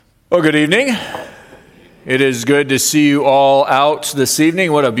Well, good evening. It is good to see you all out this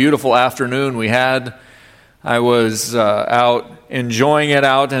evening. What a beautiful afternoon we had. I was out enjoying it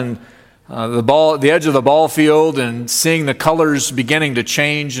out in the edge of the ball field and seeing the colors beginning to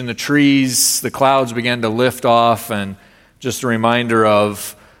change in the trees. The clouds began to lift off, and just a reminder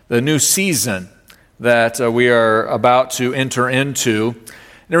of the new season that we are about to enter into.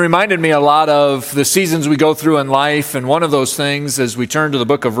 It reminded me a lot of the seasons we go through in life, and one of those things as we turn to the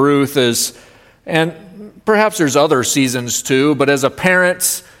book of Ruth is, and perhaps there's other seasons too, but as a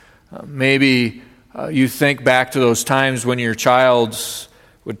parent, maybe you think back to those times when your child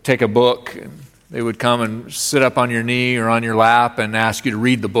would take a book, and they would come and sit up on your knee or on your lap and ask you to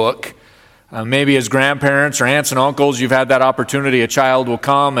read the book. Maybe as grandparents or aunts and uncles, you've had that opportunity. A child will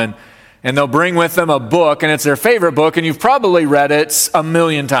come and they'll bring with them a book, and it's their favorite book, and you've probably read it a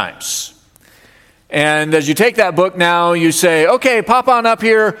million times. And as you take that book now, you say, okay, pop on up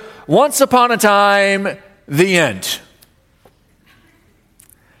here, Once Upon a Time, the end.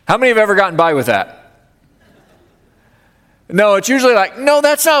 How many have ever gotten by with that? No, it's usually like, no,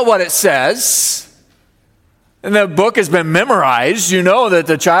 that's not what it says. And the book has been memorized. You know that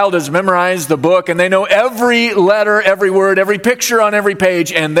the child has memorized the book, and they know every letter, every word, every picture on every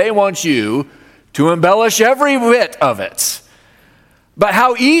page, and they want you to embellish every bit of it. But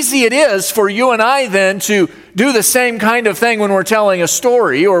how easy it is for you and I then to do the same kind of thing when we're telling a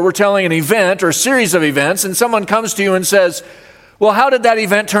story or we're telling an event or a series of events, and someone comes to you and says, well, how did that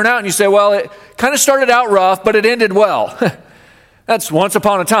event turn out? And you say, well, it kind of started out rough, but it ended well. That's once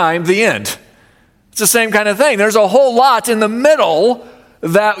upon a time, the end. It's the same kind of thing. There's a whole lot in the middle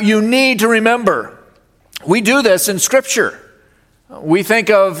that you need to remember. We do this in Scripture. We think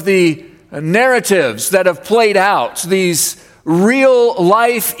of the narratives that have played out, these real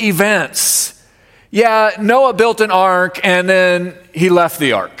life events. Yeah, Noah built an ark and then he left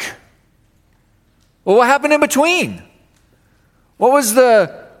the ark. Well, what happened in between? What was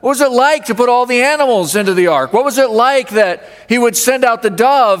it like to put all the animals into the ark? What was it like that he would send out the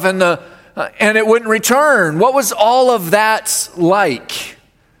dove and it wouldn't return? What was all of that like?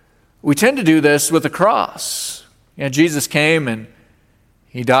 We tend to do this with the cross. Yeah, Jesus came and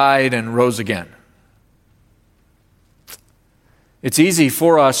he died and rose again. It's easy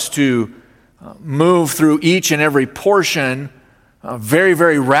for us to move through each and every portion very,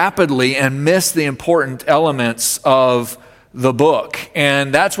 very rapidly and miss the important elements of the book.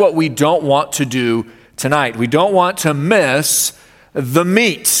 And that's what we don't want to do tonight. We don't want to miss the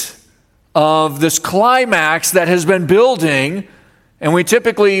meat of this climax that has been building, and we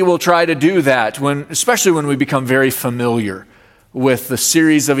typically will try to do that, especially when we become very familiar with the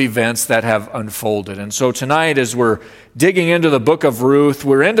series of events that have unfolded. And so tonight, as we're digging into the book of Ruth,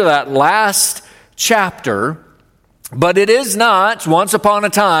 we're into that last chapter, but it is not, once upon a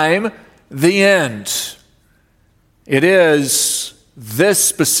time, the end. It is this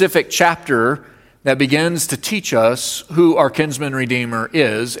specific chapter that begins to teach us who our kinsman redeemer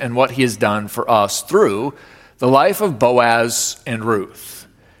is and what he has done for us through the life of Boaz and Ruth.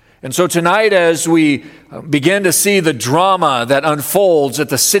 And so tonight, as we begin to see the drama that unfolds at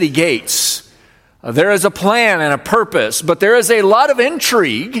the city gates, there is a plan and a purpose, but there is a lot of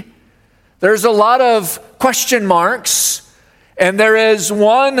intrigue. There's a lot of question marks, and there is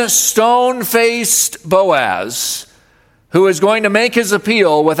one stone-faced Boaz who is going to make his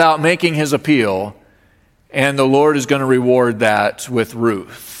appeal without making his appeal, and the Lord is going to reward that with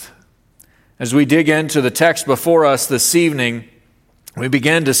Ruth. As we dig into the text before us this evening, we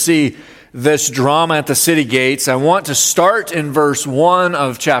begin to see this drama at the city gates. I want to start in verse 1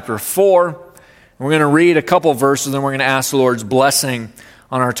 of chapter 4. We're going to read a couple verses, and then we're going to ask the Lord's blessing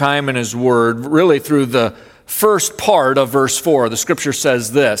on our time in His Word, really through the first part of verse 4. The Scripture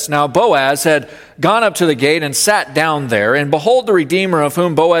says this: Now Boaz had gone up to the gate and sat down there, and behold, the Redeemer of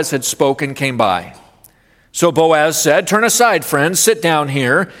whom Boaz had spoken came by. So Boaz said, Turn aside, friend, sit down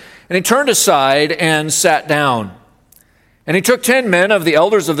here. And he turned aside and sat down. And he took 10 men of the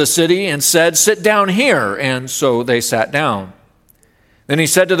elders of the city and said, Sit down here. And so they sat down. Then he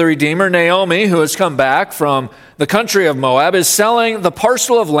said to the Redeemer, Naomi, who has come back from the country of Moab, is selling the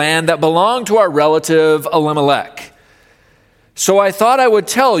parcel of land that belonged to our relative Elimelech. So I thought I would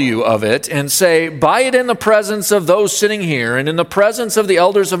tell you of it and say, Buy it in the presence of those sitting here and in the presence of the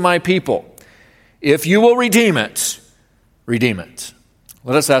elders of my people. If you will redeem it, redeem it.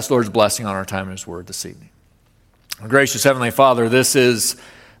 Let us ask the Lord's blessing on our time in His Word this evening. Our gracious Heavenly Father, this is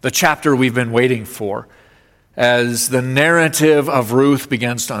the chapter we've been waiting for as the narrative of Ruth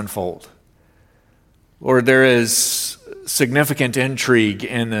begins to unfold. Lord, there is significant intrigue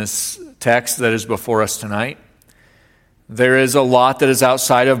in this text that is before us tonight. There is a lot that is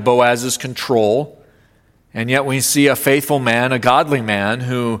outside of Boaz's control, and yet we see a faithful man, a godly man,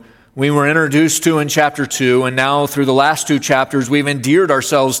 who we were introduced to in chapter 2, and now through the last 2 chapters, we've endeared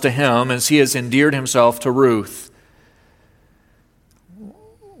ourselves to him as he has endeared himself to Ruth.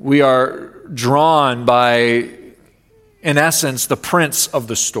 We are drawn by, in essence, the prince of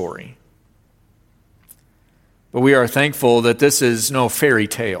the story. But we are thankful that this is no fairy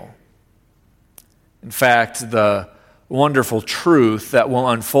tale. In fact, the wonderful truth that will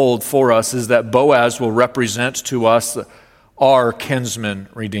unfold for us is that Boaz will represent to us our kinsman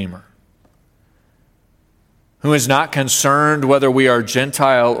redeemer, who is not concerned whether we are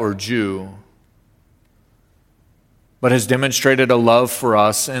Gentile or Jew, but has demonstrated a love for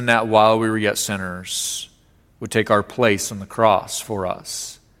us in that while we were yet sinners, would take our place on the cross for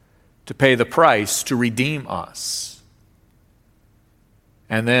us, to pay the price to redeem us,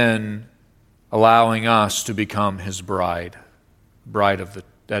 and then allowing us to become his bride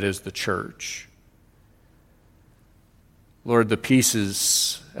that is the church. Lord, the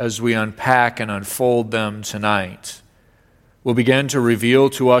pieces, as we unpack and unfold them tonight, will begin to reveal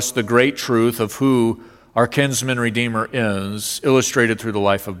to us the great truth of who our kinsman redeemer is, illustrated through the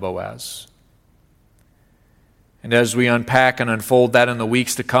life of Boaz. And as we unpack and unfold that in the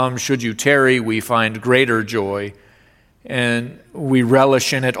weeks to come, should you tarry, we find greater joy, and we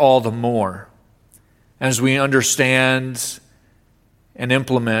relish in it all the more as we understand and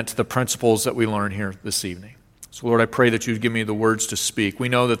implement the principles that we learn here this evening. So, Lord, I pray that you'd give me the words to speak. We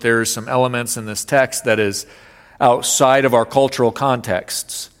know that there are some elements in this text that is outside of our cultural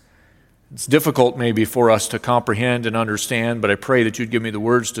contexts. It's difficult maybe for us to comprehend and understand, but I pray that you'd give me the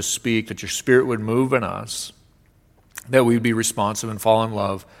words to speak, that your Spirit would move in us, that we'd be responsive and fall in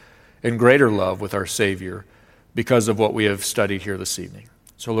love, in greater love with our Savior because of what we have studied here this evening.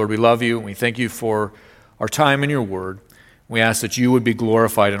 So, Lord, we love you, and we thank you for our time in your word. We ask that you would be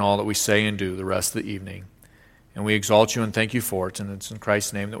glorified in all that we say and do the rest of the evening. And we exalt you and thank you for it, and it's in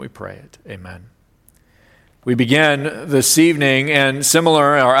Christ's name that we pray it. Amen. We begin this evening, and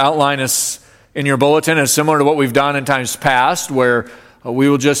similar, our outline is in your bulletin is similar to what we've done in times past, where we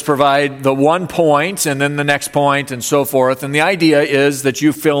will just provide the one point and then the next point and so forth. And the idea is that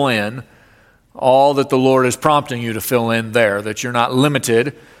you fill in all that the Lord is prompting you to fill in there, that you're not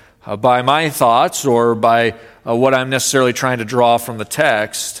limited by my thoughts or by what I'm necessarily trying to draw from the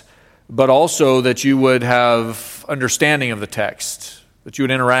text, but also that you would have understanding of the text, that you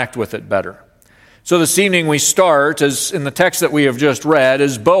would interact with it better. So this evening we start, as in the text that we have just read,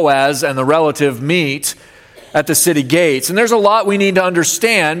 as Boaz and the relative meet at the city gates. And there's a lot we need to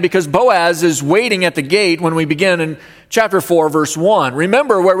understand because Boaz is waiting at the gate when we begin in chapter 4, verse 1.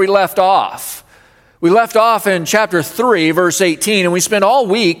 Remember where we left off. We left off in chapter 3, verse 18, and we spent all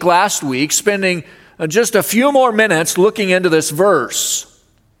week last week spending just a few more minutes looking into this verse.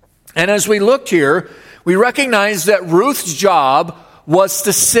 And as we looked here, we recognized that Ruth's job was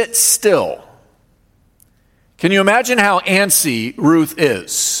to sit still. Can you imagine how antsy Ruth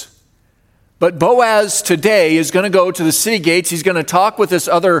is? But Boaz today is going to go to the city gates. He's going to talk with this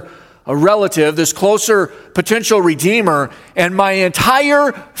other relative, this closer potential redeemer, and my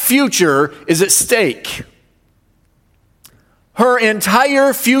entire future is at stake. Her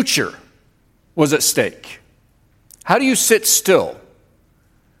entire future was at stake. How do you sit still?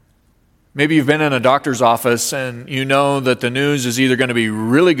 Maybe you've been in a doctor's office and you know that the news is either going to be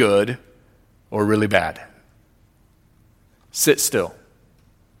really good or really bad. Sit still.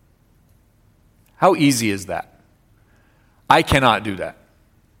 How easy is that? I cannot do that.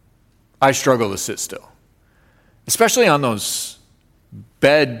 I struggle to sit still. Especially on those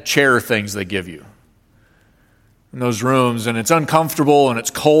bed chair things they give you in those rooms, and it's uncomfortable and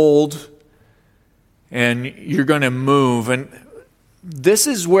it's cold and you're going to move. And this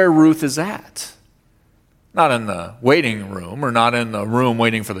is where Ruth is at. Not in the waiting room or not in the room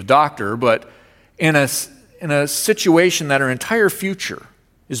waiting for the doctor, but in a situation that her entire future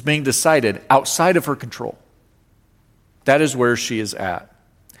is being decided outside of her control. That is where she is at.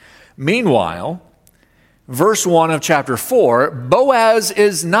 Meanwhile, verse 1 of chapter 4, Boaz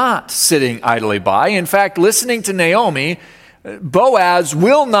is not sitting idly by. In fact, listening to Naomi, Boaz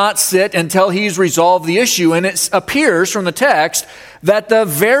will not sit until he's resolved the issue. And it appears from the text that the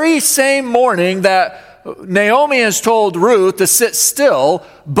very same morning that Naomi has told Ruth to sit still,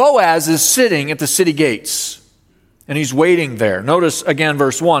 Boaz is sitting at the city gates. And he's waiting there. Notice again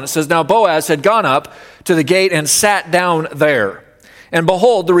verse 1. It says, "Now Boaz had gone up to the gate and sat down there. And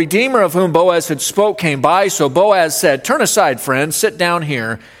behold, the Redeemer of whom Boaz had spoke came by. So Boaz said, 'Turn aside, friend, sit down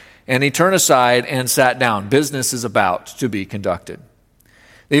here.' And he turned aside and sat down." Business is about to be conducted.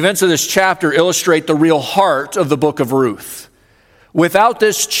 The events of this chapter illustrate the real heart of the book of Ruth. Without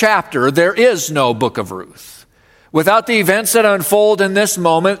this chapter, there is no book of Ruth. Without the events that unfold in this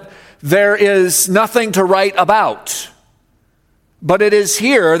moment, there is nothing to write about. But it is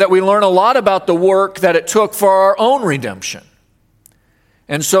here that we learn a lot about the work that it took for our own redemption.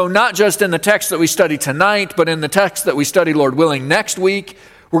 And so not just in the text that we study tonight, but in the text that we study, Lord willing, next week,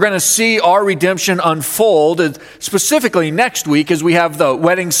 we're going to see our redemption unfold, specifically next week as we have the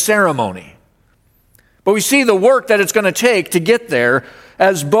wedding ceremony. But we see the work that it's going to take to get there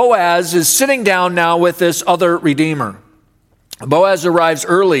as Boaz is sitting down now with this other redeemer. Boaz arrives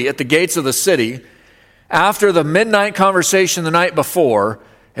early at the gates of the city after the midnight conversation the night before,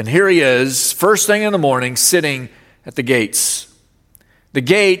 and here he is, first thing in the morning, sitting at the gates. The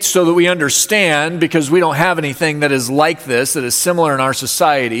gate, so that we understand, because we don't have anything that is like this, that is similar in our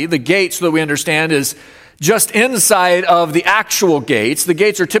society. The gate, so that we understand, is just inside of the actual gates. The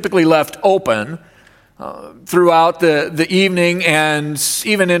gates are typically left open throughout the evening and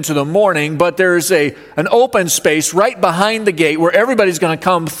even into the morning, but there's an open space right behind the gate where everybody's going to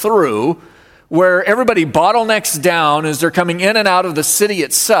come through, where everybody bottlenecks down as they're coming in and out of the city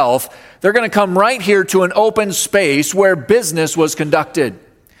itself. They're going to come right here to an open space where business was conducted.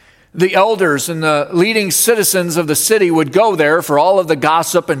 The elders and the leading citizens of the city would go there for all of the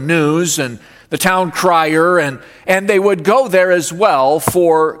gossip and news and the town crier, and they would go there as well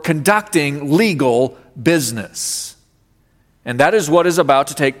for conducting legal business. And that is what is about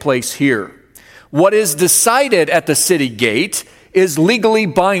to take place here. What is decided at the city gate is legally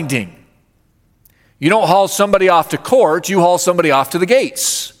binding. You don't haul somebody off to court, you haul somebody off to the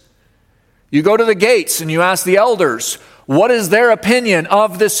gates. You go to the gates and you ask the elders, what is their opinion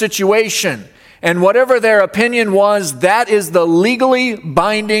of this situation? And whatever their opinion was, that is the legally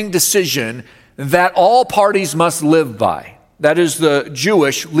binding decision that all parties must live by. That is the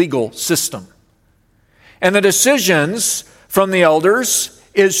Jewish legal system. And the decisions from the elders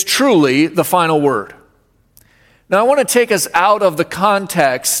is truly the final word. Now, I want to take us out of the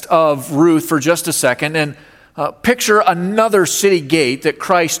context of Ruth for just a second and picture another city gate that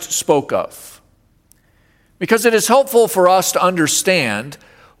Christ spoke of. Because it is helpful for us to understand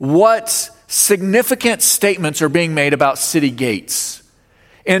what significant statements are being made about city gates.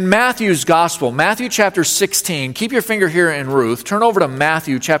 In Matthew's gospel, Matthew chapter 16, keep your finger here in Ruth, turn over to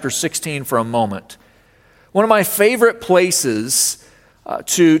Matthew chapter 16 for a moment. One of my favorite places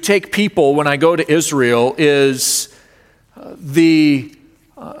to take people when I go to Israel is the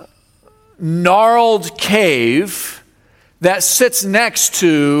gnarled cave that sits next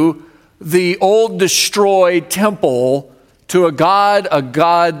to the old destroyed temple to a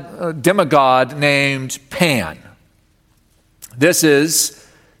demigod named Pan. This is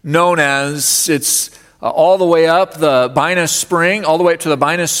known as, it's all the way up the Bina Spring, all the way up to the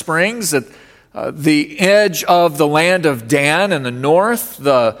Bina Springs, at the edge of the land of Dan in the north,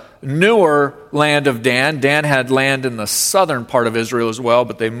 the newer land of Dan. Dan had land in the southern part of Israel as well,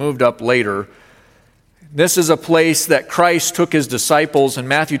 but they moved up later. This is a place that Christ took his disciples in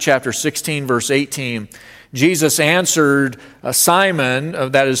Matthew chapter 16, verse 18. Jesus answered Simon,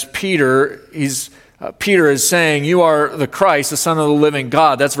 that is Peter. Peter is saying, you are the Christ, the Son of the living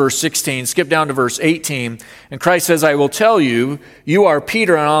God. That's verse 16. Skip down to verse 18. And Christ says, I will tell you, you are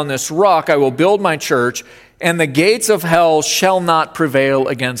Peter, and on this rock I will build my church, and the gates of hell shall not prevail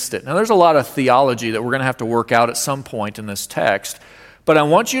against it. Now, there's a lot of theology that we're going to have to work out at some point in this text. But I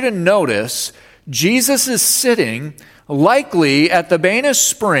want you to notice Jesus is sitting likely at the Bina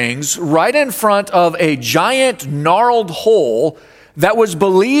Springs right in front of a giant gnarled hole that was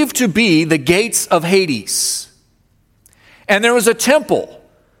believed to be the gates of Hades. And there was a temple,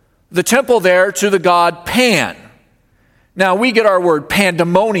 the temple there to the god Pan. Now, we get our word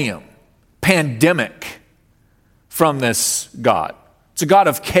pandemonium, pandemic, from this god. It's a god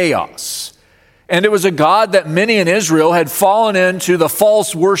of chaos. And it was a god that many in Israel had fallen into the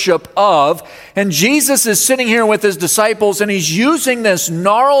false worship of. And Jesus is sitting here with his disciples, and he's using this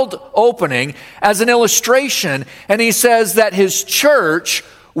gnarled opening as an illustration. And he says that his church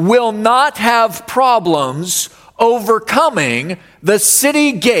will not have problems overcoming the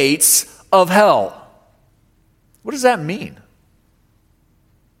city gates of hell. What does that mean?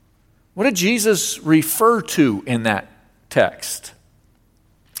 What did Jesus refer to in that text?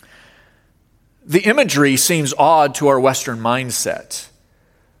 The imagery seems odd to our Western mindset.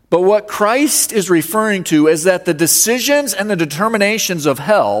 But what Christ is referring to is that the decisions and the determinations of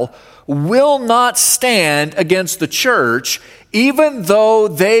hell will not stand against the church, even though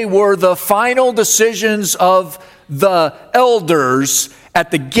they were the final decisions of the elders at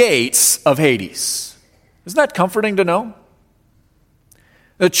the gates of Hades. Isn't that comforting to know?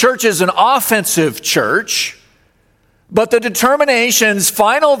 The church is an offensive church, but the determinations,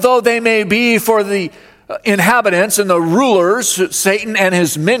 final though they may be for the inhabitants and the rulers, Satan and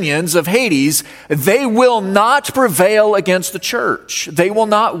his minions of Hades, they will not prevail against the church. They will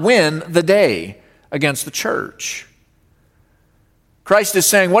not win the day against the church. Christ is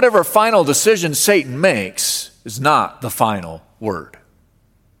saying whatever final decision Satan makes is not the final word.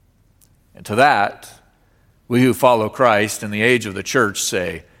 And to that, we who follow Christ in the age of the church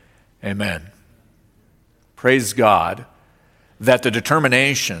say, amen. Praise God that the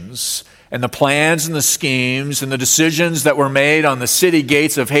determinations and the plans and the schemes and the decisions that were made on the city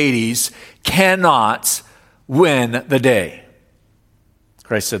gates of Hades cannot win the day.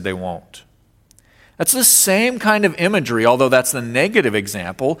 Christ said they won't. That's the same kind of imagery, although that's the negative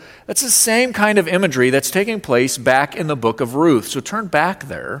example. That's the same kind of imagery that's taking place back in the book of Ruth. So turn back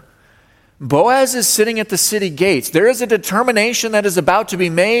there. Boaz is sitting at the city gates. There is a determination that is about to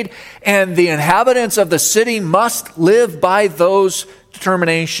be made, and the inhabitants of the city must live by those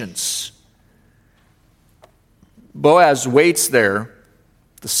determinations. Boaz waits there,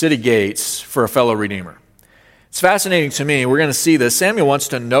 the city gates, for a fellow redeemer. It's fascinating to me. We're going to see this. Samuel wants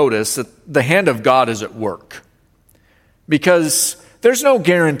to notice that the hand of God is at work, because there's no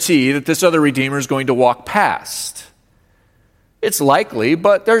guarantee that this other redeemer is going to walk past. It's likely,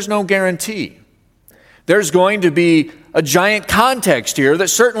 but there's no guarantee. There's going to be a giant context here that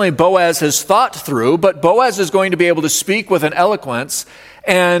certainly Boaz has thought through, but Boaz is going to be able to speak with an eloquence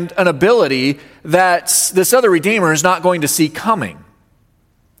and an ability that this other redeemer is not going to see coming.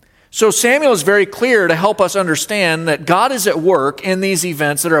 So Samuel is very clear to help us understand that God is at work in these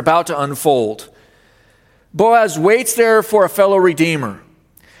events that are about to unfold. Boaz waits there for a fellow redeemer.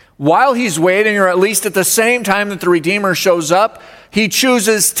 While he's waiting, or at least at the same time that the Redeemer shows up, he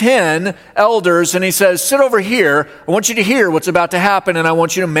chooses 10 elders and he says, sit over here. I want you to hear what's about to happen, and I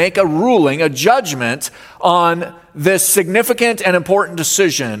want you to make a ruling, a judgment on this significant and important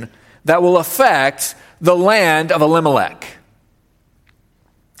decision that will affect the land of Elimelech.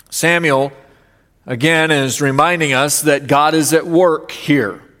 Samuel, again, is reminding us that God is at work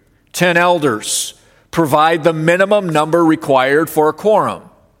here. 10 elders provide the minimum number required for a quorum.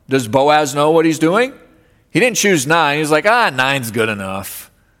 Does Boaz know what he's doing? He didn't choose 9. He's like, 9's good enough.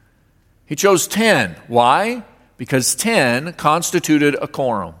 He chose 10. Why? Because 10 constituted a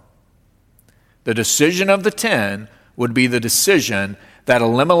quorum. The decision of the 10 would be the decision that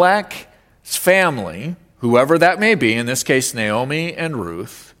Elimelech's family, whoever that may be, in this case Naomi and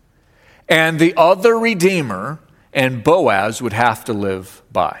Ruth, and the other redeemer and Boaz would have to live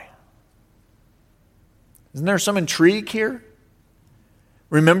by. Isn't there some intrigue here?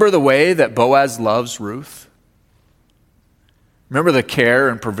 Remember the way that Boaz loves Ruth? Remember the care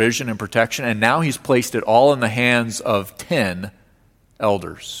and provision and protection? And now he's placed it all in the hands of 10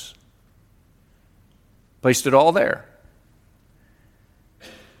 elders. Placed it all there.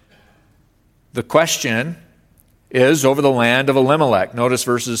 The question is over the land of Elimelech. Notice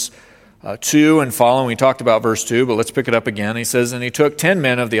verses 2 and following. We talked about verse 2, but let's pick it up again. He says, and he took 10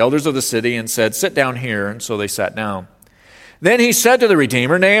 men of the elders of the city and said, sit down here. And so they sat down. Then he said to the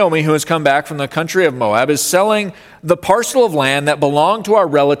Redeemer, Naomi, who has come back from the country of Moab, is selling the parcel of land that belonged to our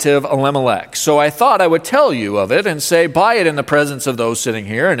relative Elimelech. So I thought I would tell you of it and say, buy it in the presence of those sitting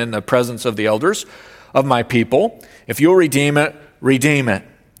here and in the presence of the elders of my people. If you'll redeem it, redeem it.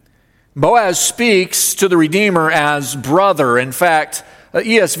 Boaz speaks to the Redeemer as brother. In fact,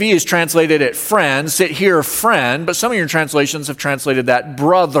 ESV is translated it friend. Sit here, friend. But some of your translations have translated that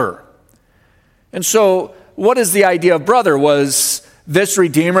brother. And so, what is the idea of brother? Was this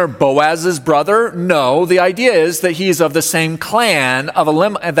Redeemer Boaz's brother? No. The idea is that he's of the same clan of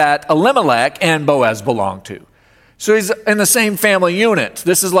that Elimelech and Boaz belong to. So he's in the same family unit.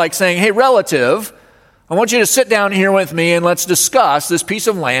 This is like saying, hey, relative, I want you to sit down here with me and let's discuss this piece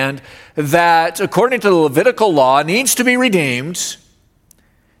of land that, according to the Levitical law, needs to be redeemed.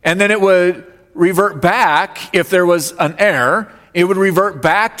 And then it would revert back, if there was an heir, it would revert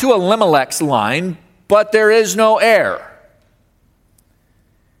back to Elimelech's line, but there is no heir.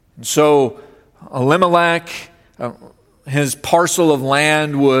 And so Elimelech, his parcel of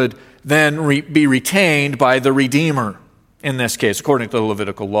land would then be retained by the Redeemer, in this case, according to the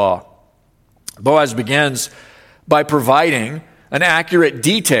Levitical law. Boaz begins by providing an accurate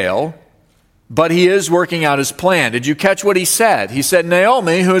detail, but he is working out his plan. Did you catch what he said? He said,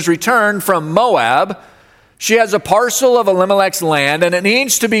 Naomi, who has returned from Moab, she has a parcel of Elimelech's land, and it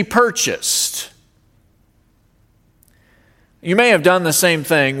needs to be purchased. You may have done the same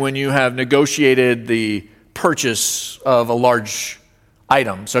thing when you have negotiated the purchase of a large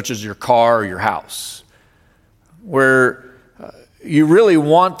item, such as your car or your house, where you really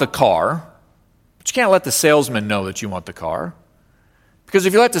want the car, but you can't let the salesman know that you want the car. Because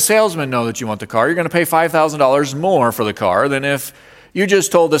if you let the salesman know that you want the car, you're going to pay $5,000 more for the car than if you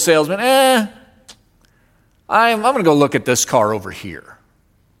just told the salesman, I'm going to go look at this car over here.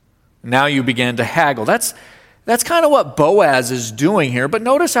 Now you begin to haggle. That's kind of what Boaz is doing here, but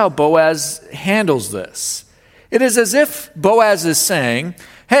notice how Boaz handles this. It is as if Boaz is saying,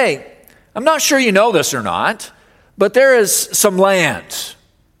 hey, I'm not sure you know this or not, but there is some land,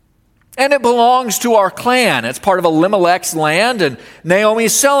 and it belongs to our clan. It's part of Elimelech's land, and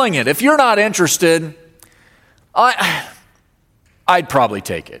Naomi's selling it. If you're not interested, I'd probably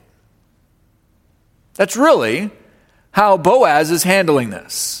take it. That's really how Boaz is handling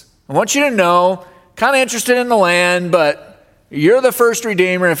this. I want you to know, kind of interested in the land, but you're the first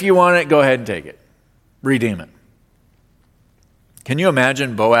redeemer. If you want it, go ahead and take it. Redeem it. Can you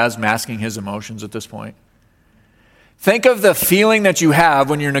imagine Boaz masking his emotions at this point? Think of the feeling that you have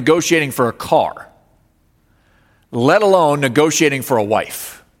when you're negotiating for a car, let alone negotiating for a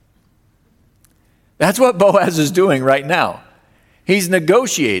wife. That's what Boaz is doing right now. He's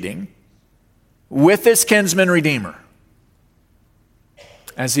negotiating with this kinsman redeemer.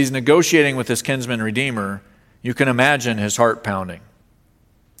 As he's negotiating with this kinsman redeemer, you can imagine his heart pounding.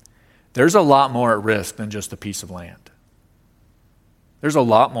 There's a lot more at risk than just a piece of land. There's a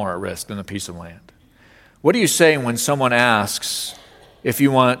lot more at risk than a piece of land. What do you say when someone asks if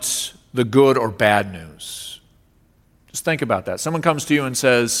you want the good or bad news? Just think about that. Someone comes to you and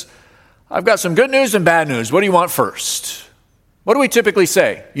says, I've got some good news and bad news. What do you want first? What do we typically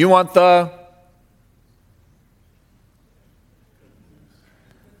say? You want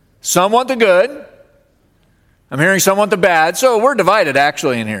Some want the good. I'm hearing some want the bad. So we're divided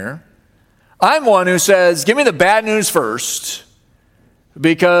actually in here. I'm one who says, give me the bad news first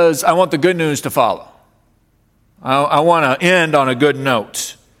because I want the good news to follow. I want to end on a good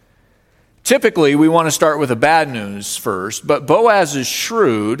note. Typically, we want to start with the bad news first, but Boaz is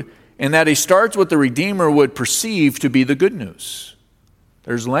shrewd in that he starts what the Redeemer would perceive to be the good news.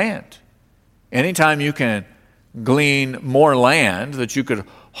 There's land. Anytime you can glean more land that you could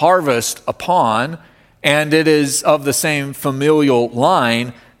harvest upon, and it is of the same familial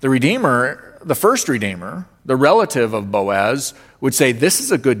line, the Redeemer, the first Redeemer, the relative of Boaz, would say, this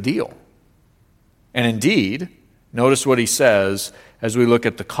is a good deal. And indeed, notice what he says as we look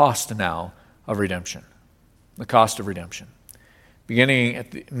at the cost now of redemption. The cost of redemption. Beginning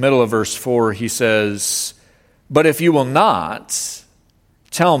at the middle of verse 4, he says, but if you will not,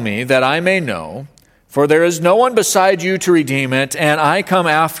 tell me that I may know, for there is no one beside you to redeem it, and I come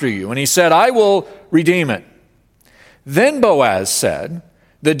after you. And he said, I will redeem it. Then Boaz said,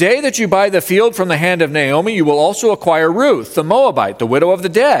 the day that you buy the field from the hand of Naomi, you will also acquire Ruth, the Moabite, the widow of the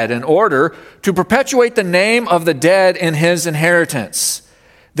dead, in order to perpetuate the name of the dead in his inheritance.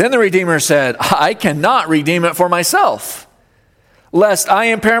 Then the Redeemer said, I cannot redeem it for myself, lest I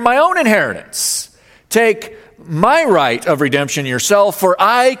impair my own inheritance. Take my right of redemption yourself, for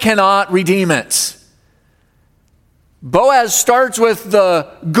I cannot redeem it. Boaz starts with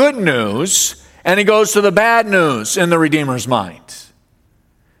the good news, and he goes to the bad news in the Redeemer's mind.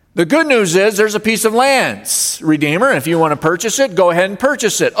 The good news is there's a piece of land, Redeemer. If you want to purchase it, go ahead and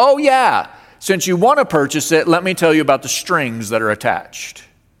purchase it. Oh yeah, since you want to purchase it, let me tell you about the strings that are attached.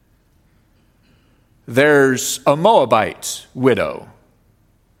 There's a Moabite widow.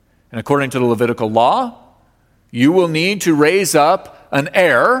 And according to the Levitical law, you will need to raise up an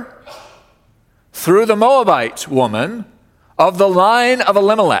heir through the Moabite woman of the line of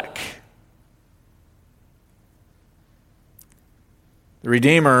Elimelech. The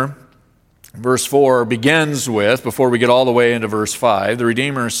Redeemer, verse 4, begins with, before we get all the way into verse 5, the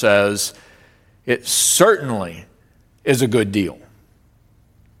Redeemer says, it certainly is a good deal.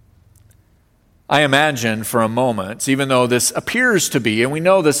 I imagine for a moment, even though this appears to be, and we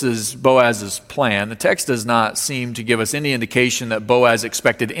know this is Boaz's plan, the text does not seem to give us any indication that Boaz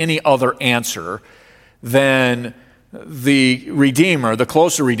expected any other answer than the Redeemer, the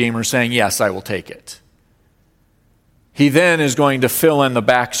closer Redeemer, saying, yes, I will take it. He then is going to fill in the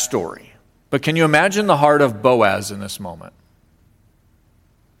backstory. But can you imagine the heart of Boaz in this moment?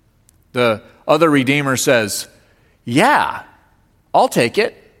 The other Redeemer says, yeah, I'll take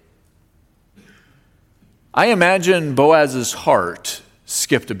it. I imagine Boaz's heart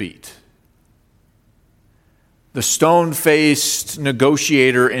skipped a beat. The stone-faced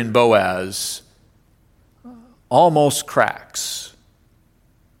negotiator in Boaz almost cracks.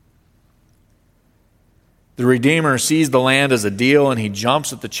 The Redeemer sees the land as a deal, and he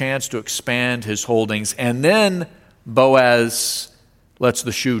jumps at the chance to expand his holdings. And then Boaz lets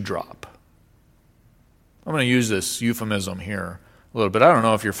the shoe drop. I'm going to use this euphemism here a little bit. I don't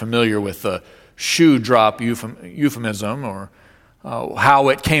know if you're familiar with the shoe drop euphemism or how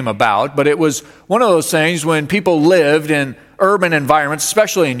it came about, but it was one of those things when people lived in urban environments,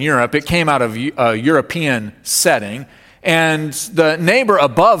 especially in Europe. It came out of a European setting, and the neighbor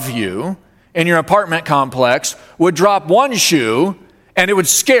above you in your apartment complex would drop one shoe, and it would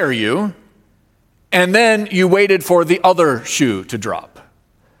scare you, and then you waited for the other shoe to drop.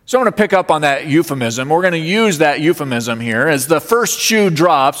 So I'm going to pick up on that euphemism. We're going to use that euphemism here. As the first shoe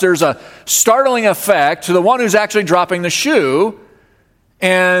drops, there's a startling effect to the one who's actually dropping the shoe,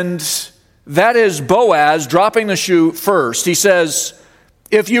 and that is Boaz dropping the shoe first. He says,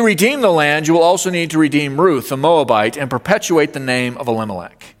 if you redeem the land, you will also need to redeem Ruth, the Moabite, and perpetuate the name of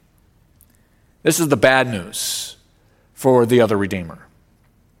Elimelech. This is the bad news for the other redeemer.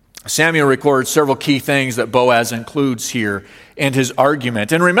 Samuel records several key things that Boaz includes here in his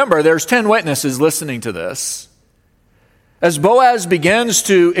argument. And remember, there's 10 witnesses listening to this. As Boaz begins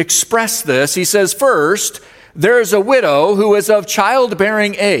to express this, he says, first, there is a widow who is of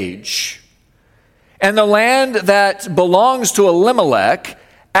childbearing age. And the land that belongs to Elimelech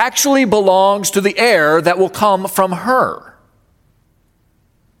actually belongs to the heir that will come from her,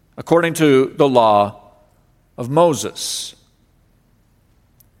 according to the law of Moses.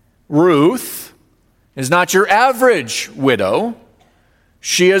 Ruth is not your average widow.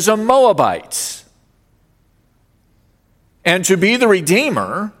 She is a Moabite. And to be the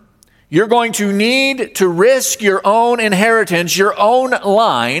redeemer, you're going to need to risk your own inheritance, your own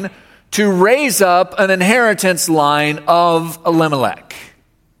line, to raise up an inheritance line of Elimelech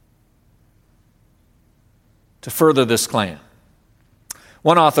to further this claim.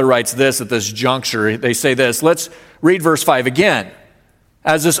 One author writes this at this juncture. They say this. Let's read verse 5 again.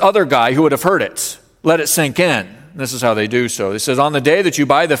 As this other guy who would have heard it, let it sink in. This is how they do so. It says, on the day that you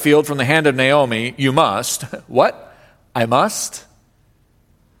buy the field from the hand of Naomi, you must. What? I must?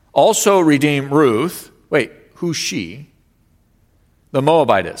 Also redeem Ruth. Wait, who's she? The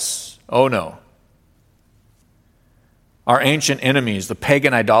Moabitess. Oh no. Our ancient enemies, the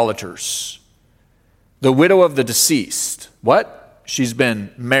pagan idolaters. The widow of the deceased. What? She's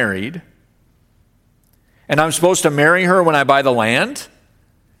been married. And I'm supposed to marry her when I buy the land?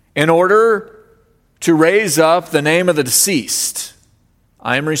 In order to raise up the name of the deceased,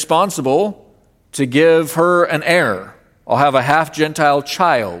 I am responsible to give her an heir. I'll have a half-Gentile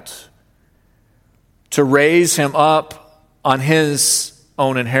child to raise him up on his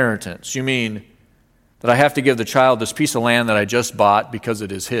own inheritance. You mean that I have to give the child this piece of land that I just bought because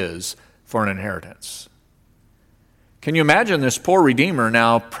it is his for an inheritance? Can you imagine this poor redeemer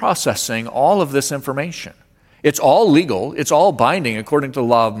now processing all of this information? It's all legal. It's all binding according to the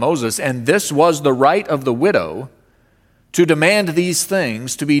law of Moses. And this was the right of the widow to demand these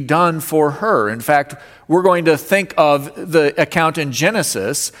things to be done for her. In fact, we're going to think of the account in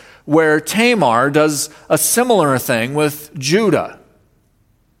Genesis where Tamar does a similar thing with Judah,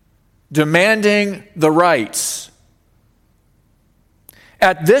 demanding the rights.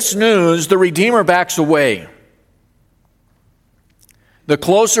 At this news, the Redeemer backs away. The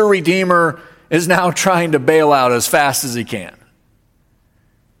closer Redeemer is now trying to bail out as fast as he can.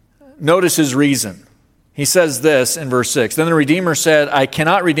 Notice his reason. He says this in verse 6. Then the Redeemer said, I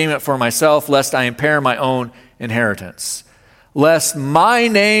cannot redeem it for myself, lest I impair my own inheritance. Lest my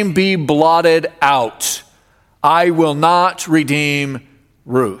name be blotted out, I will not redeem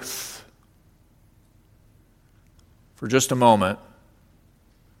Ruth. For just a moment,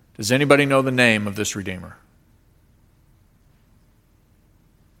 does anybody know the name of this Redeemer?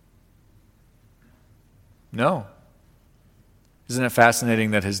 No. Isn't it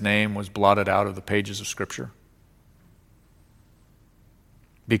fascinating that his name was blotted out of the pages of Scripture?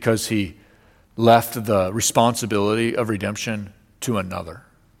 Because he left the responsibility of redemption to another.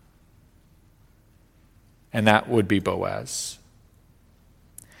 And that would be Boaz.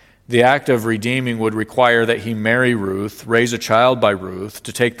 The act of redeeming would require that he marry Ruth, raise a child by Ruth,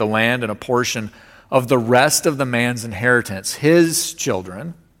 to take the land and a portion of the rest of the man's inheritance. His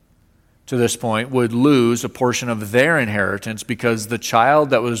children, to this point, would lose a portion of their inheritance because the child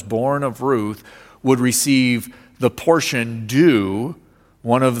that was born of Ruth would receive the portion due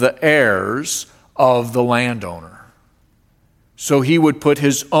one of the heirs of the landowner. So he would put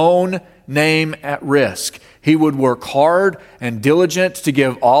his own name at risk. He would work hard and diligent to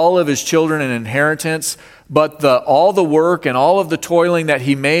give all of his children an inheritance, but all the work and all of the toiling that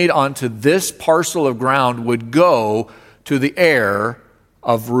he made onto this parcel of ground would go to the heir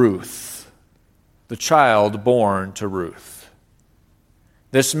of Ruth, the child born to Ruth.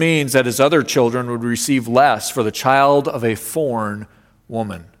 This means that his other children would receive less for the child of a foreign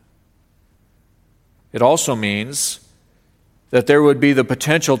woman. It also means that there would be the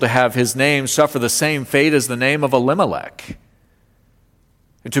potential to have his name suffer the same fate as the name of Elimelech,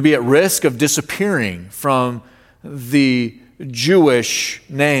 and to be at risk of disappearing from the Jewish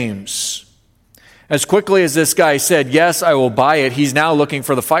names. As quickly as this guy said, yes, I will buy it, he's now looking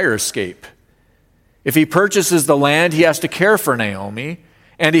for the fire escape. If he purchases the land, he has to care for Naomi,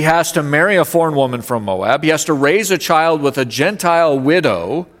 and he has to marry a foreign woman from Moab. He has to raise a child with a Gentile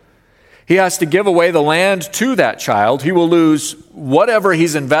widow. He has to give away the land to that child. He will lose whatever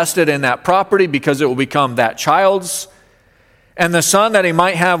he's invested in that property because it will become that child's. And the son that he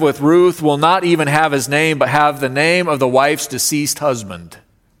might have with Ruth will not even have his name, but have the name of the wife's deceased husband.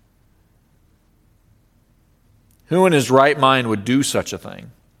 Who in his right mind would do such a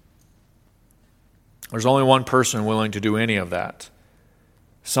thing? There's only one person willing to do any of that.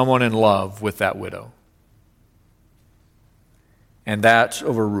 Someone in love with that widow. And that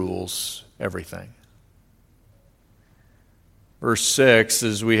overrules everything. Verse 6,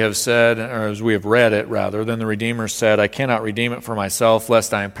 as we have said, or as we have read it rather, then the Redeemer said, I cannot redeem it for myself,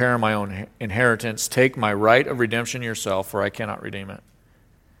 lest I impair my own inheritance. Take my right of redemption yourself, for I cannot redeem it.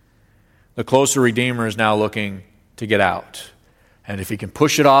 The closer Redeemer is now looking to get out. And if he can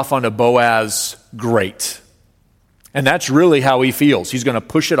push it off onto Boaz, great. And that's really how he feels. He's going to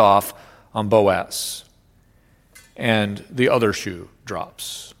push it off on Boaz. And the other shoe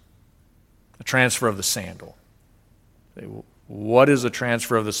drops. The transfer of the sandal. What is the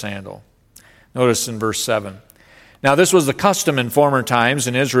transfer of the sandal? Notice in verse 7. Now this was the custom in former times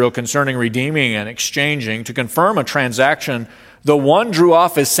in Israel concerning redeeming and exchanging. To confirm a transaction, the one drew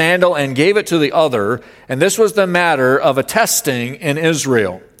off his sandal and gave it to the other, and this was the matter of attesting in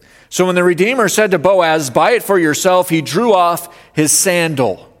Israel. So when the Redeemer said to Boaz, buy it for yourself, he drew off his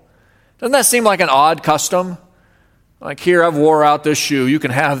sandal. Doesn't that seem like an odd custom? Like, here, I've wore out this shoe. You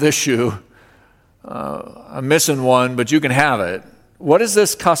can have this shoe. I'm missing one, but you can have it. What does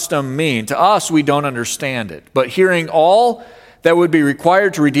this custom mean? To us, we don't understand it. But hearing all that would be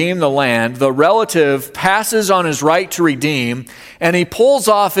required to redeem the land, the relative passes on his right to redeem, and he pulls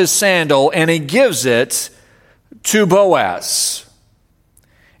off his sandal and he gives it to Boaz.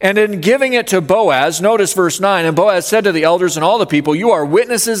 And in giving it to Boaz, notice verse 9, and Boaz said to the elders and all the people, you are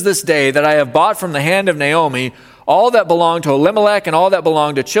witnesses this day that I have bought from the hand of Naomi all that belonged to Elimelech and all that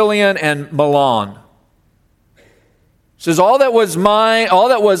belonged to Chilion and Mahlon. It says, all that was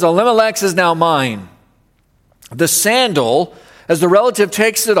Elimelech's is now mine. The sandal, as the relative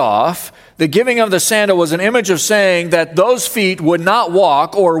takes it off, the giving of the sandal was an image of saying that those feet would not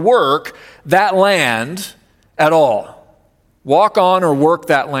walk or work that land at all. Walk on or work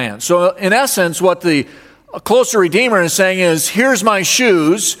that land. So in essence, what the closer Redeemer is saying is, here's my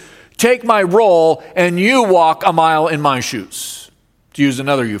shoes, take my roll, and you walk a mile in my shoes, to use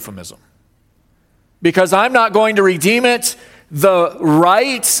another euphemism. Because I'm not going to redeem it. The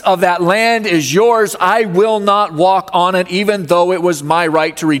right of that land is yours. I will not walk on it, even though it was my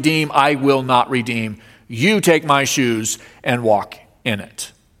right to redeem. I will not redeem. You take my shoes and walk in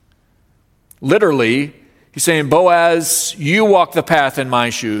it. Literally, he's saying, Boaz, you walk the path in my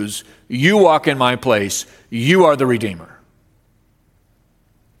shoes. You walk in my place. You are the Redeemer.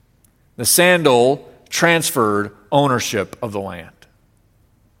 The sandal transferred ownership of the land.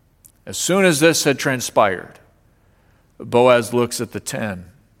 As soon as this had transpired, Boaz looks at the 10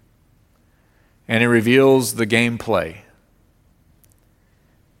 and he reveals the gameplay.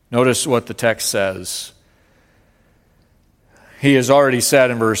 Notice what the text says. He has already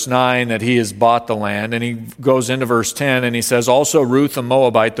said in verse 9 that he has bought the land, and he goes into verse 10 and he says, also Ruth the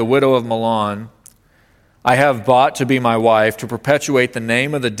Moabite, the widow of Mahlon, I have bought to be my wife, to perpetuate the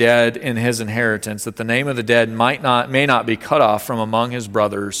name of the dead in his inheritance, that the name of the dead may not be cut off from among his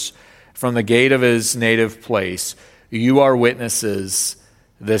brothers, from the gate of his native place. You are witnesses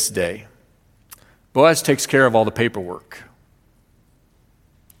this day. Boaz takes care of all the paperwork.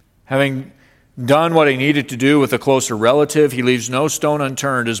 Having done what he needed to do with a closer relative, he leaves no stone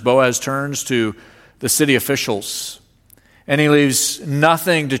unturned as Boaz turns to the city officials. And he leaves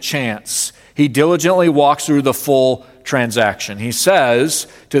nothing to chance. He diligently walks through the full transaction. He says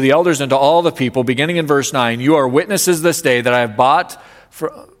to the elders and to all the people, beginning in verse 9, you are witnesses this day that I have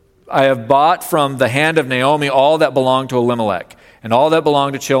bought from the hand of Naomi all that belonged to Elimelech, and all that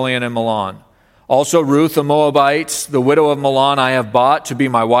belonged to Chilion and Mahlon. Also Ruth the Moabite, the widow of Mahlon, I have bought to be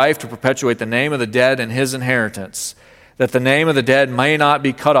my wife, to perpetuate the name of the dead in his inheritance, that the name of the dead may not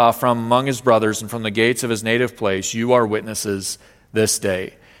be cut off from among his brothers and from the gates of his native place. You are witnesses this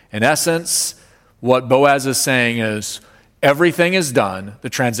day. In essence, what Boaz is saying is, everything is done, the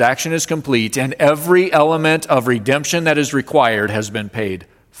transaction is complete, and every element of redemption that is required has been paid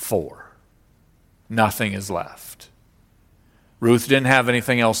for. Nothing is left. Ruth didn't have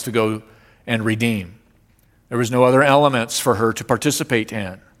anything else to go and redeem. There was no other elements for her to participate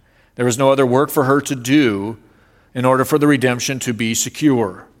in. There was no other work for her to do in order for the redemption to be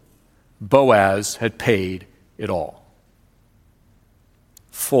secure. Boaz had paid it all.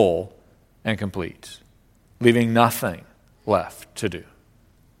 Full and complete, leaving nothing left to do.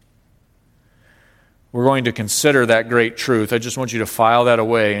 We're going to consider that great truth. I just want you to file that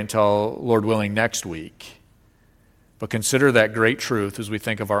away until, Lord willing, next week. But consider that great truth as we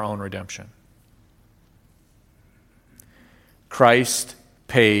think of our own redemption. Christ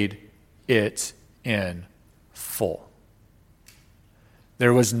paid it in full.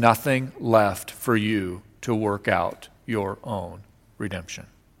 There was nothing left for you to work out your own redemption.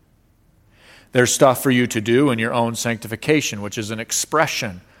 There's stuff for you to do in your own sanctification, which is an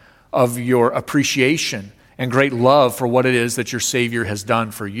expression of your appreciation and great love for what it is that your Savior has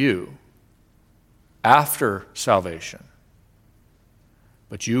done for you after salvation.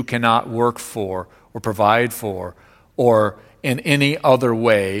 But you cannot work for or provide for or in any other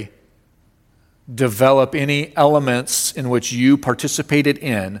way develop any elements in which you participated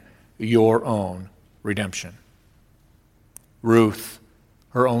in your own redemption. Ruth,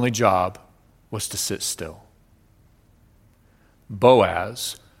 her only job was to sit still.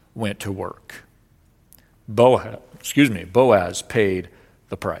 Boaz went to work. Boaz paid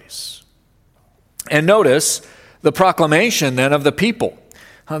the price. And notice the proclamation then of the people.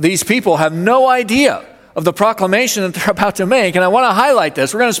 These people have no idea of the proclamation that they're about to make, and I want to highlight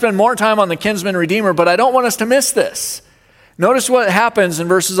this. We're going to spend more time on the kinsman redeemer, but I don't want us to miss this. Notice what happens in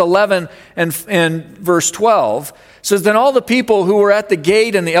verses 11 and verse 12. It says, "Then all the people who were at the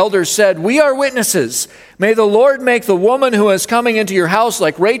gate and the elders said, 'We are witnesses. May the Lord make the woman who is coming into your house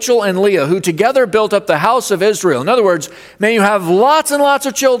like Rachel and Leah, who together built up the house of Israel.'" In other words, may you have lots and lots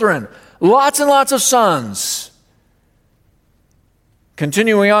of children, lots and lots of sons.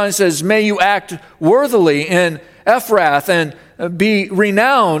 Continuing on, it says, "May you act worthily in Ephrath and be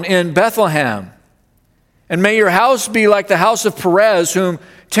renowned in Bethlehem. And may your house be like the house of Perez, whom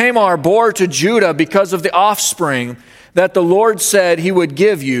Tamar bore to Judah because of the offspring that the Lord said he would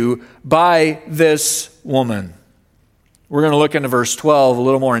give you by this woman." We're going to look into verse 12 a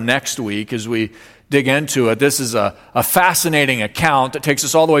little more next week as we dig into it. This is a fascinating account that takes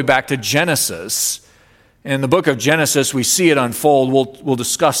us all the way back to Genesis. In the book of Genesis, we see it unfold. We'll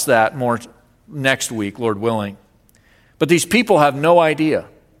discuss that more next week, Lord willing. But these people have no idea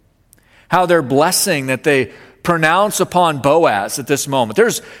how their blessing that they pronounce upon Boaz at this moment.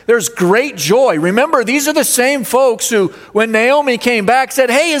 There's great joy. Remember, these are the same folks who, when Naomi came back, said,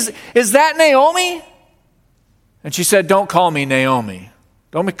 "Hey, is that Naomi?" And she said, "Don't call me Naomi.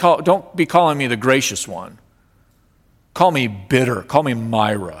 Don't be calling me the gracious one. Call me bitter. Call me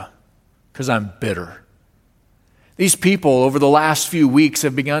Myra, because I'm bitter." These people over the last few weeks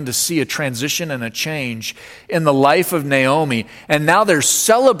have begun to see a transition and a change in the life of Naomi. And now they're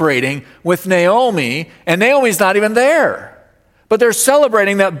celebrating with Naomi, and Naomi's not even there. But they're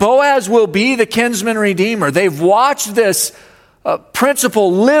celebrating that Boaz will be the kinsman redeemer. They've watched this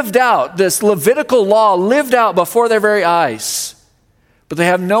principle lived out, this Levitical law lived out before their very eyes. But they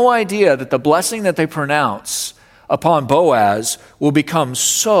have no idea that the blessing that they pronounce upon Boaz will become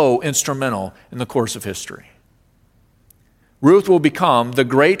so instrumental in the course of history. Ruth will become the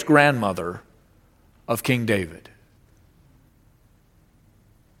great-grandmother of King David.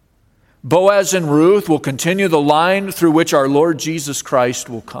 Boaz and Ruth will continue the line through which our Lord Jesus Christ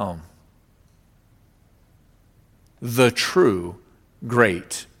will come. The true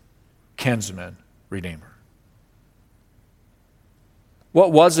great kinsman redeemer.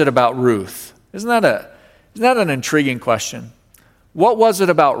 What was it about Ruth? Isn't that an intriguing question? What was it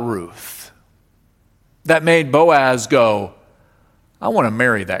about Ruth that made Boaz go, "I want to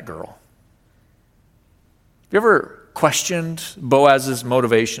marry that girl"? Have you ever questioned Boaz's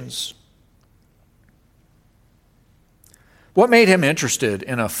motivations? What made him interested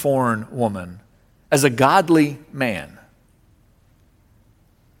in a foreign woman as a godly man?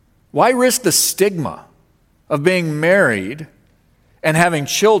 Why risk the stigma of being married and having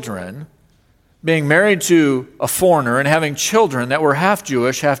children, being married to a foreigner and having children that were half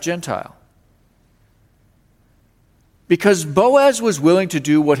Jewish, half Gentile? Because Boaz was willing to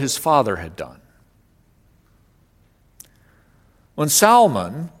do what his father had done. When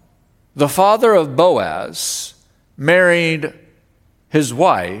Salmon, the father of Boaz, married his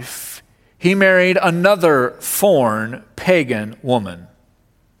wife, he married another foreign pagan woman.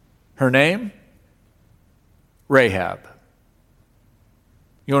 Her name? Rahab.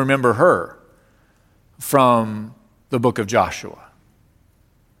 You'll remember her from the book of Joshua.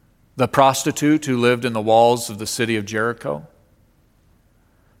 The prostitute who lived in the walls of the city of Jericho.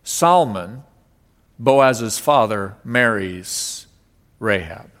 Salmon, Boaz's father, marries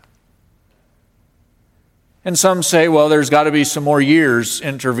Rahab. And some say, well, there's got to be some more years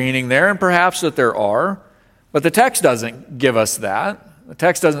intervening there, and perhaps that there are. But the text doesn't give us that. The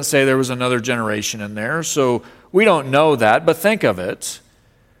text doesn't say there was another generation in there, so we don't know that. But think of it.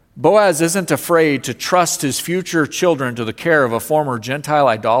 Boaz isn't afraid to trust his future children to the care of a former Gentile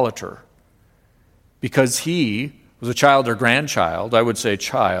idolater because he was a child or grandchild, I would say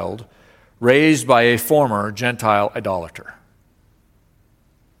child, raised by a former Gentile idolater.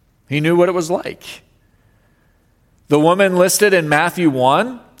 He knew what it was like. The woman listed in Matthew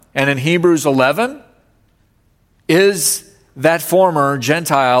 1 and in Hebrews 11 is that former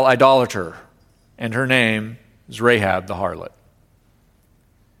Gentile idolater, and her name is Rahab the harlot.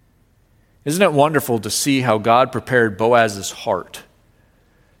 Isn't it wonderful to see how God prepared Boaz's heart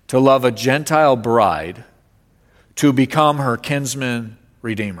to love a Gentile bride to become her kinsman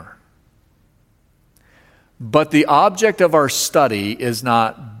redeemer? But the object of our study is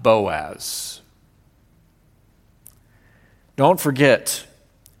not Boaz. Don't forget,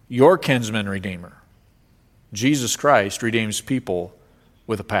 your kinsman redeemer, Jesus Christ, redeems people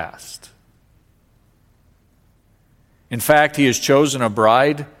with a past. In fact, he has chosen a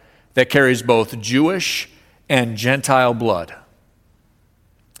bride that carries both Jewish and Gentile blood.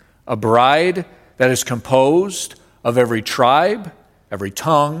 A bride that is composed of every tribe, every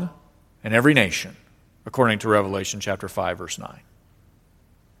tongue, and every nation, according to Revelation chapter 5, verse 9.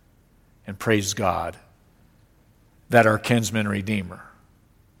 And praise God that our kinsman redeemer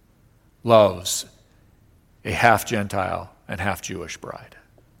loves a half-Gentile and half-Jewish bride.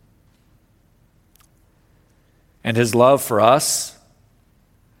 And his love for us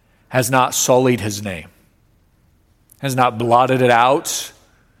has not sullied his name, has not blotted it out,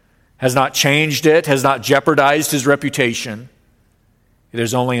 has not changed it, has not jeopardized his reputation. It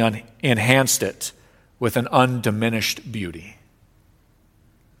has only enhanced it with an undiminished beauty.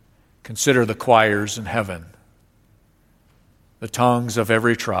 Consider the choirs in heaven, the tongues of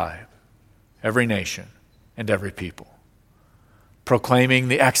every tribe, every nation, and every people, proclaiming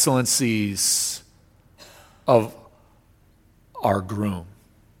the excellencies of our groom,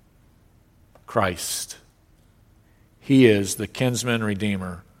 Christ. He is the kinsman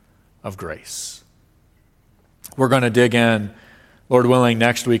redeemer of grace. We're going to dig in, Lord willing,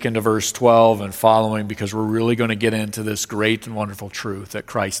 next week into verse 12 and following, because we're really going to get into this great and wonderful truth that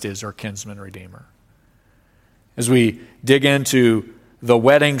Christ is our kinsman redeemer. As we dig into the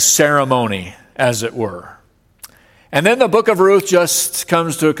wedding ceremony, as it were. And then the book of Ruth just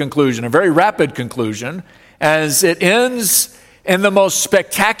comes to a conclusion, a very rapid conclusion, as it ends in the most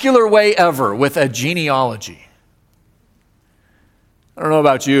spectacular way ever with a genealogy. I don't know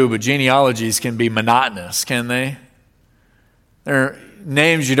about you, but genealogies can be monotonous, can they? They're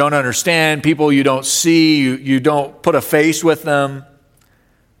names you don't understand, people you don't see, you don't put a face with them.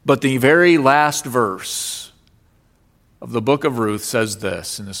 But the very last verse of the book of Ruth says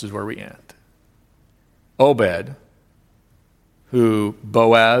this, and this is where we end. Obed, who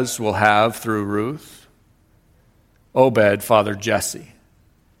Boaz will have through Ruth, Obed fathered Jesse,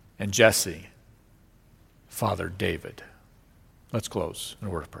 and Jesse fathered David. Let's close in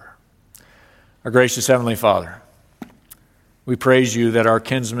a word of prayer. Our gracious Heavenly Father, we praise you that our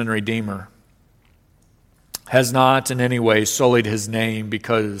kinsman redeemer has not in any way sullied his name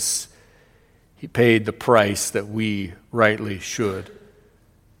because he paid the price that we rightly should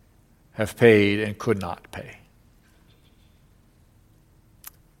have paid and could not pay.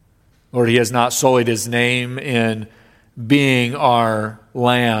 Lord, he has not sullied his name in being our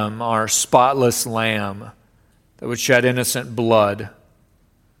lamb, our spotless lamb that would shed innocent blood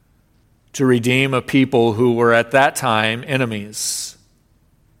to redeem a people who were at that time enemies.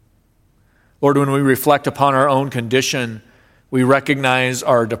 Lord, when we reflect upon our own condition, we recognize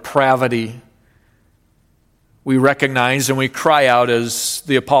our depravity. We recognize and we cry out as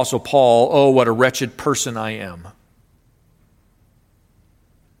the Apostle Paul, "Oh, what a wretched person I am."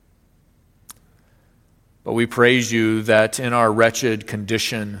 But we praise you that in our wretched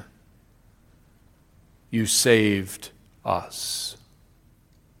condition, you saved us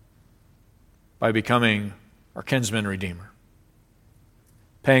by becoming our kinsman redeemer,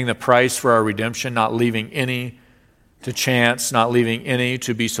 paying the price for our redemption, not leaving any to chance, not leaving any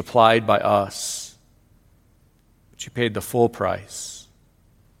to be supplied by us. But you paid the full price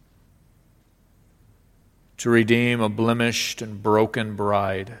to redeem a blemished and broken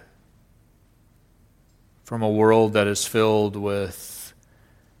bride from a world that is filled with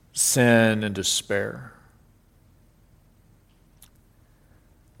sin and despair.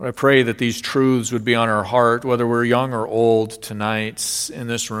 Lord, I pray that these truths would be on our heart, whether we're young or old tonight in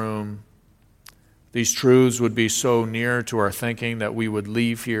this room. These truths would be so near to our thinking that we would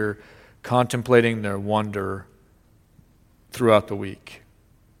leave here contemplating their wonder throughout the week.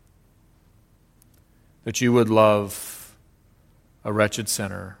 That you would love a wretched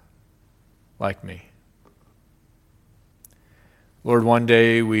sinner like me. Lord, one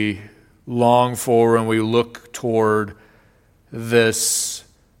day we long for and we look toward this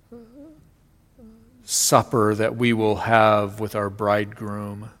supper that we will have with our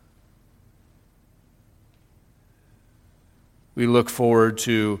bridegroom. We look forward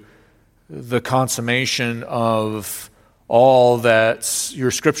to the consummation of all that your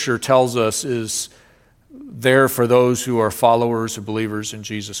Scripture tells us is there for those who are followers or believers in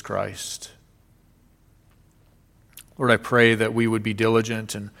Jesus Christ. Lord, I pray that we would be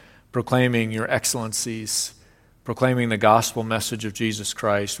diligent in proclaiming your excellencies, proclaiming the gospel message of Jesus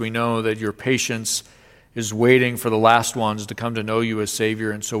Christ. We know that your patience is waiting for the last ones to come to know you as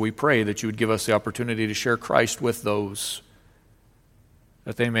Savior, and so we pray that you would give us the opportunity to share Christ with those,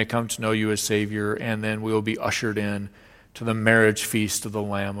 that they may come to know you as Savior, and then we will be ushered in to the marriage feast of the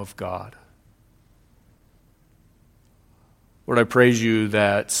Lamb of God. Lord, I praise you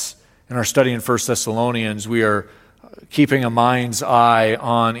that in our study in 1 Thessalonians, we are keeping a mind's eye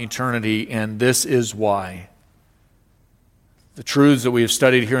on eternity, and this is why. The truths that we have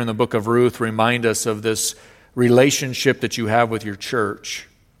studied here in the book of Ruth remind us of this relationship that you have with your church,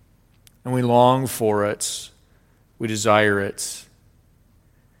 and we long for it, we desire it,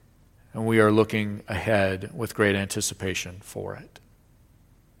 and we are looking ahead with great anticipation for it.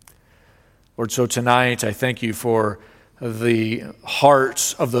 Lord, so tonight I thank you for the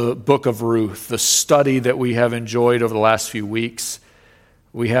heart of the book of Ruth, the study that we have enjoyed over the last few weeks.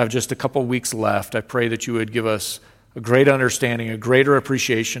 We have just a couple weeks left. I pray that you would give us a great understanding, a greater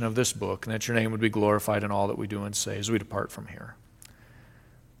appreciation of this book, and that your name would be glorified in all that we do and say as we depart from here.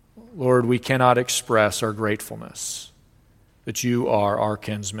 Lord, we cannot express our gratefulness that you are our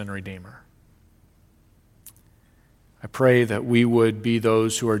kinsman redeemer. I pray that we would be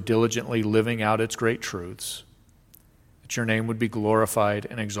those who are diligently living out its great truths, that your name would be glorified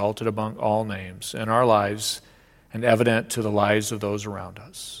and exalted among all names in our lives and evident to the lives of those around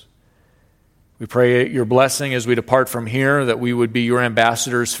us. We pray your blessing as we depart from here, that we would be your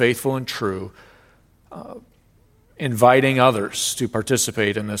ambassadors, faithful and true, inviting others to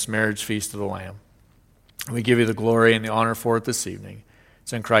participate in this marriage feast of the Lamb. We give you the glory and the honor for it this evening.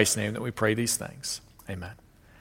 It's in Christ's name that we pray these things. Amen.